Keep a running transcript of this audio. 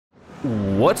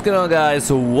What's going on,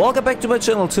 guys? Welcome back to my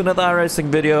channel to another iRacing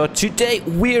video. Today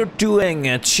we're doing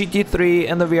a GT3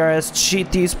 and the VRS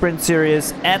GT Sprint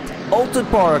Series at Oulton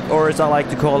Park, or as I like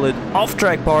to call it,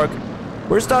 Off-Track Park.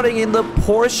 We're starting in the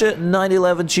Porsche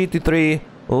 911 GT3.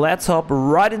 Let's hop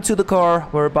right into the car.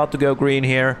 We're about to go green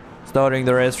here, starting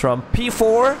the race from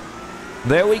P4.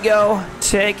 There we go,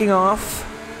 taking off.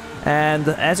 And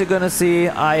as you're gonna see,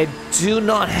 I do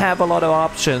not have a lot of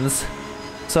options.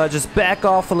 So I just back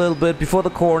off a little bit before the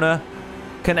corner,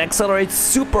 can accelerate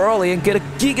super early and get a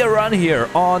giga run here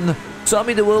on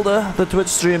Tommy the Wilder, the Twitch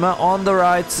streamer, on the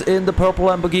right in the purple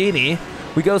Lamborghini.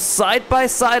 We go side by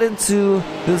side into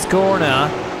this corner,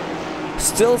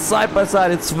 still side by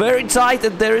side. It's very tight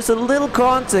and there is a little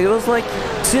contact. It was like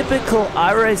typical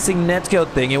iRacing netcode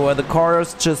thing where the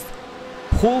cars just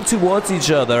pull towards each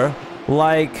other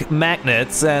like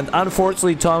magnets, and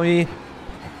unfortunately Tommy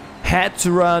had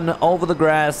to run over the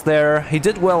grass there. He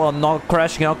did well on not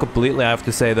crashing out completely, I have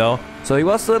to say, though. So he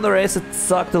was still in the race. It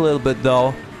sucked a little bit,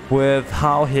 though, with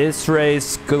how his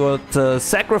race got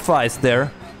sacrificed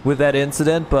there with that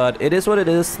incident. But it is what it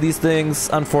is. These things,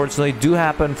 unfortunately, do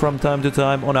happen from time to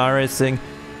time on iRacing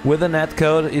with a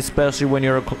netcode, especially when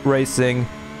you're racing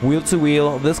wheel to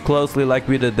wheel this closely like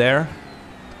we did there.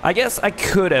 I guess I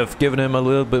could have given him a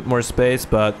little bit more space,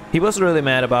 but he wasn't really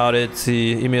mad about it.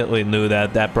 He immediately knew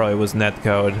that that probably was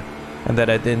netcode and that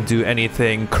I didn't do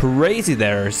anything crazy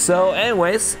there. So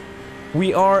anyways,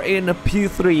 we are in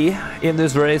P3 in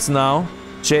this race now,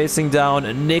 chasing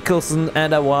down Nicholson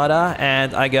and Awada,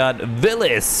 and I got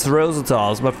Willis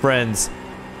Rosenthal's, my friends,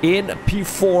 in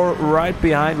P4 right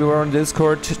behind. We were on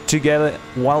Discord together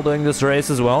while doing this race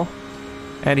as well,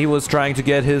 and he was trying to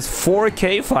get his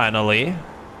 4K finally.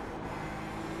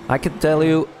 I can tell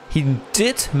you, he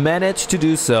did manage to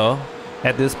do so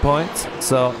at this point.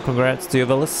 So, congrats to you,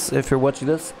 Willis, if you're watching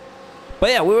this. But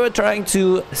yeah, we were trying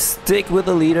to stick with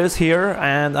the leaders here,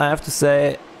 and I have to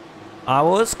say, I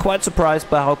was quite surprised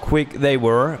by how quick they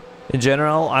were. In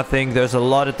general, I think there's a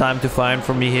lot of time to find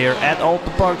for me here at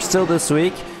Oulton Park still this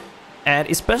week. And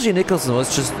especially Nicholson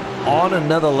was just on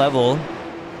another level.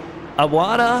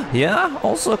 Awada, yeah,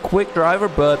 also a quick driver,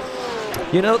 but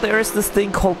you know, there is this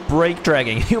thing called brake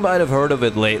dragging. You might have heard of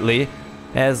it lately,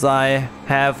 as I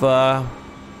have a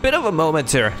bit of a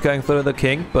moment here going through the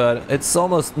kink, but it's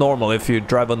almost normal if you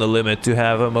drive on the limit to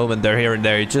have a moment there, here and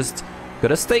there. You just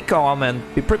gotta stay calm and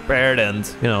be prepared and,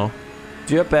 you know,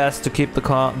 do your best to keep the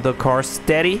car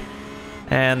steady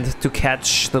and to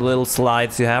catch the little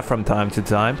slides you have from time to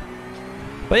time.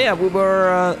 But yeah, we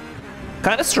were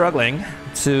kind of struggling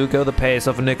to go the pace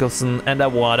of Nicholson and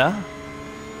Awada.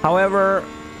 However,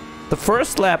 the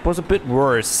first lap was a bit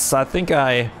worse. I think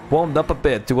I warmed up a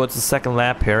bit towards the second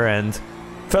lap here and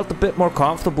felt a bit more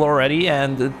comfortable already,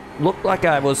 and it looked like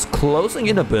I was closing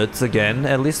in a bit again,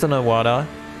 at least on Awada.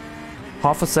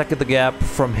 Half a second the gap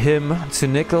from him to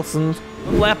Nicholson.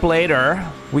 A lap later,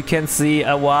 we can see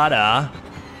Awada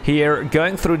here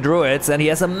going through Druids, and he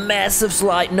has a massive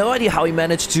slide. No idea how he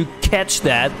managed to catch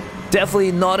that.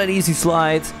 Definitely not an easy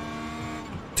slide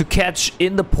to catch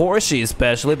in the Porsche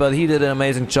especially, but he did an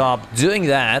amazing job doing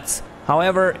that.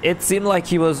 However, it seemed like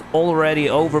he was already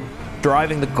over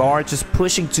driving the car, just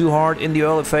pushing too hard in the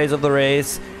early phase of the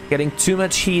race, getting too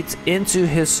much heat into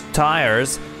his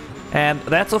tires, and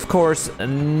that's of course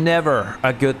never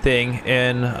a good thing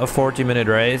in a 40-minute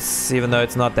race, even though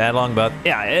it's not that long. But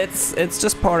yeah, it's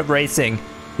just part of racing.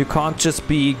 You can't just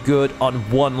be good on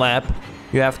one lap.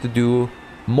 You have to do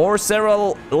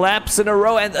several laps in a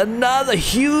row, and another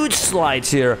huge slide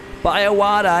here by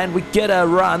Awada, and we get a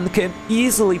run, can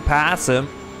easily pass him.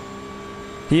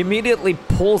 He immediately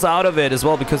pulls out of it as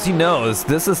well because he knows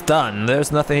this is done.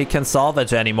 There's nothing he can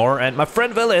salvage anymore, and my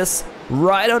friend Willis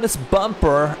right on his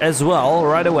bumper as well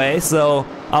right away. So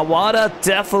Awada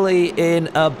definitely in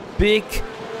a big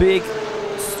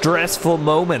stressful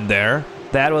moment there,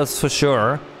 that was for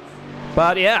sure.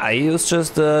 But yeah, he was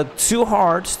just too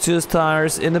hard to his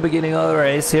tires in the beginning of the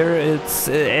race here.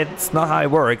 It's not how it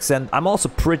works, and I'm also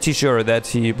pretty sure that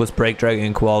he was brake dragging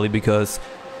in quali, because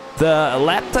the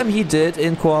lap time he did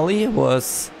in quali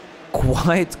was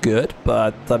quite good.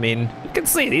 But I mean, you can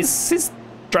see he's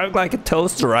driving like a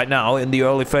toaster right now in the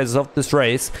early phases of this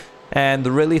race, and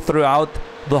really throughout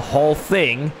the whole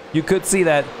thing you could see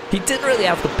that he didn't really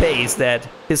have the pace that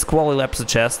his quali lap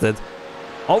suggested.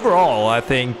 Overall, I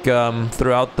think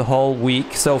throughout the whole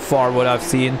week so far, what I've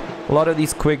seen, a lot of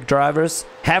these quick drivers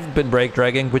haven't been brake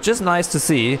dragging, which is nice to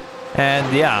see.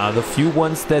 And yeah, the few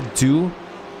ones that do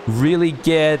really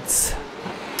get,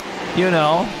 you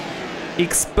know,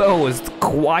 exposed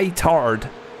quite hard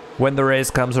when the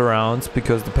race comes around,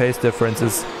 because the pace difference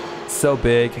is so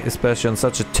big, especially on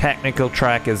such a technical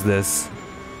track as this.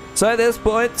 So at this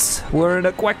point, we're in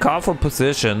a quite comfortable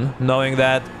position, knowing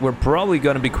that we're probably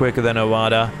going to be quicker than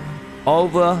Iwata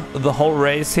over the whole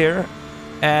race here.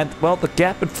 And, well, the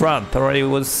gap in front already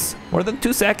was more than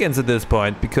 2 seconds at this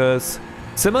point, because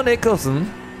Simon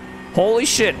Nicholson, holy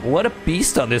shit, what a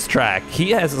beast on this track. He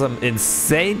has some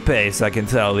insane pace, I can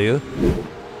tell you.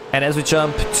 And as we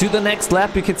jump to the next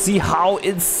lap, you can see how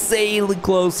insanely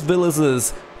close Willis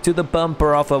is to the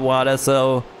bumper of Iwata.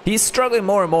 So he's struggling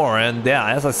more and more. And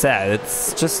yeah, as I said,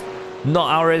 it's just not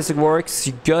how racing works.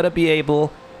 You gotta be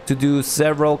able to do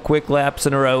several quick laps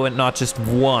in a row and not just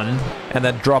one and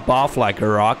then drop off like a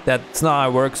rock. That's not how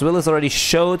it works. Willis already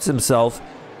showed himself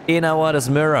in Iwata's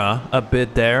mirror a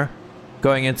bit there,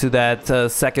 going into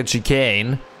that second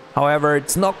chicane. However,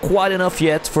 it's not quite enough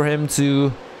yet for him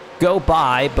to go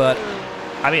by, but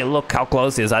I mean, look how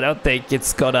close he is. I don't think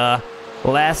it's gonna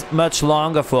last much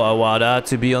longer for Iwata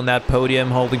to be on that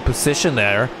podium holding position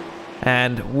there.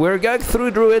 And we're going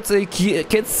through Druid, so you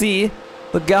can see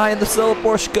the guy in the solo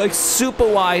Porsche going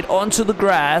super wide onto the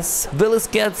grass. Willis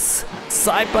gets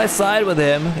side by side with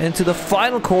him into the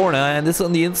final corner, and this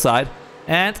on the inside,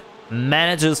 and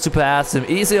manages to pass him.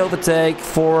 Easy overtake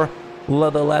for the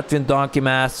Latvian Donkey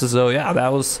Master. So yeah,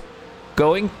 that was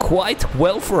going quite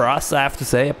well for us, I have to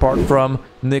say, apart from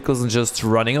Nicholson just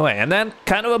running away. And then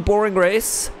kind of a boring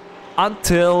race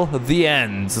until the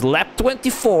end. Lap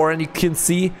 24, and you can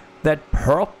see that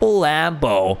purple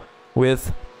Lambo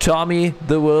with Tommy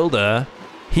the Wilder.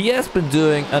 He has been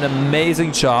doing an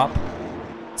amazing job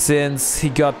since he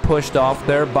got pushed off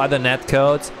there by the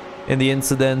netcode in the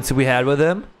incident we had with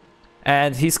him.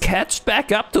 And he's catched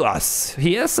back up to us.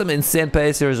 He has some insane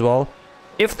pace here as well.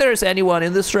 If there's anyone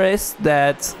in this race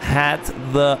that had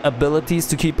the abilities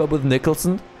to keep up with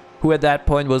Nicholson, who at that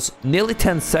point was nearly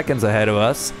 10 seconds ahead of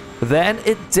us, then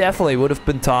it definitely would have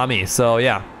been Tommy. So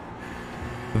yeah,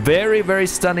 very, very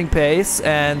stunning pace,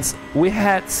 and we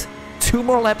had 2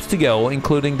 more laps to go,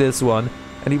 including this one,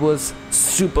 and he was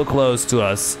super close to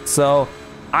us. So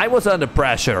I was under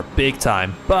pressure, big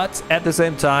time. But at the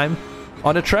same time,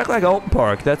 on a track like Oulton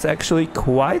Park, that's actually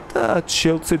quite a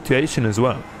chilled situation as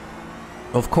well.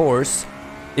 Of course,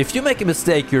 if you make a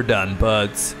mistake, you're done,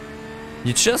 but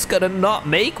you just gotta not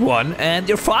make one and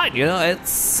you're fine, you know?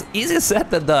 It's easier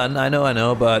said than done, I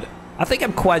know, but I think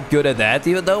I'm quite good at that,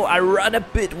 even though I run a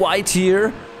bit wide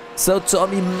here. So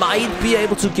Tommy might be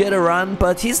able to get a run,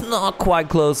 but he's not quite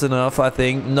close enough, I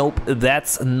think. Nope,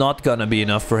 that's not gonna be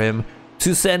enough for him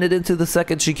to send it into the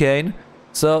second chicane.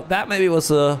 So that maybe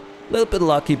was a little bit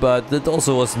lucky, but it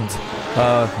also wasn't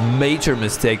a major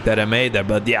mistake that I made there.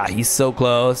 But yeah, he's so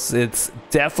close. It's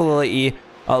definitely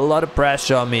a lot of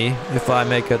pressure on me. If I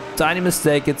make a tiny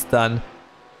mistake, it's done.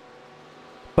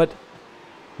 But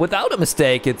without a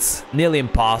mistake, it's nearly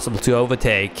impossible to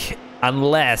overtake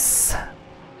unless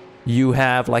you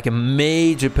have like a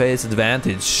major pace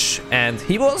advantage. And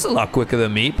he was a lot quicker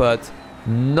than me, but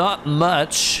not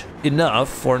much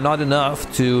enough, or not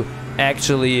enough to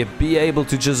actually be able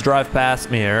to just drive past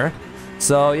me here.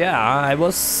 So yeah, I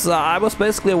was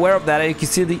basically aware of that. And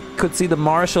you could see the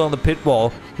marshal on the pit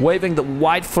wall waving the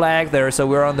white flag there. So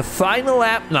we're on the final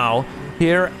lap now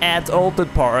here at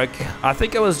Oulton Park. I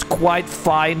think I was quite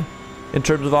fine in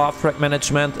terms of off-track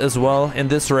management as well in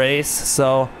this race.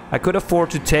 So I could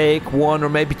afford to take 1 or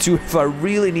maybe 2 if I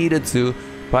really needed to.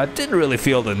 But I didn't really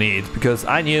feel the need because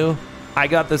I knew I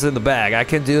got this in the bag. I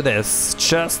can do this.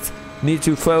 Just need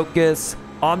to focus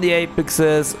on the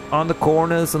apexes, on the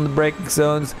corners, on the braking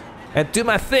zones, and do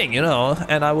my thing, you know,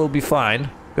 and I will be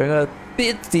fine. Going a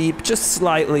bit deep, just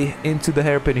slightly into the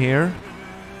hairpin here.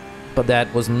 But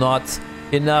that was not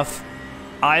enough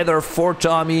either for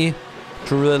Tommy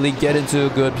to really get into a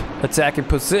good attacking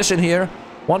position here.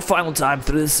 One final time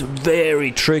through this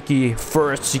very tricky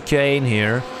first chicane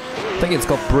here. I think it's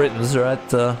called Britain's, right?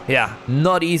 Yeah,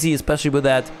 not easy, especially with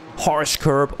that harsh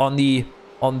curb on the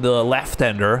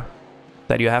left-hander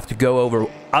that you have to go over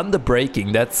under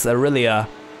braking. That's really a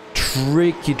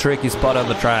tricky spot on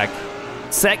the track.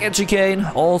 Second chicane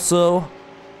also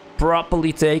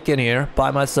properly taken here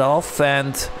by myself,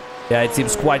 and yeah, it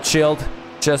seems quite chilled.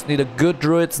 Just need a good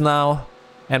druids now,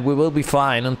 and we will be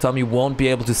fine, and Tommy won't be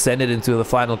able to send it into the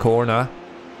final corner.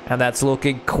 And that's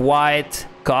looking quite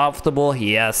comfortable,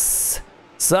 yes.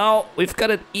 So we've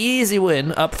got an easy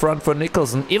win up front for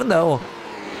Nicholson, even though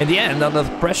in the end, under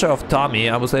the pressure of Tommy,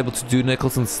 I was able to do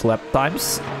Nicholson's lap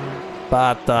times.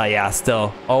 But yeah,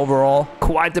 still, overall,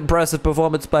 quite impressive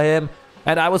performance by him.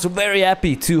 And I was very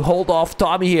happy to hold off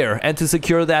Tommy here and to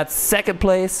secure that second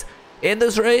place in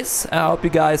this race. I hope you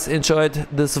guys enjoyed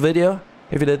this video.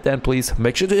 If you did, then please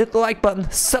make sure to hit the like button,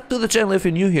 sub to the channel if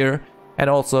you're new here, and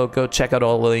also go check out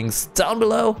all the links down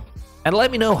below. And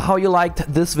let me know how you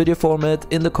liked this video format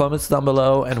in the comments down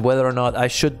below, and whether or not I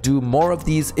should do more of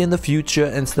these in the future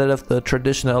instead of the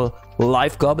traditional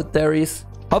live commentaries.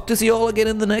 Hope to see you all again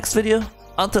in the next video.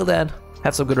 Until then,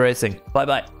 have some good racing. Bye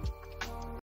bye.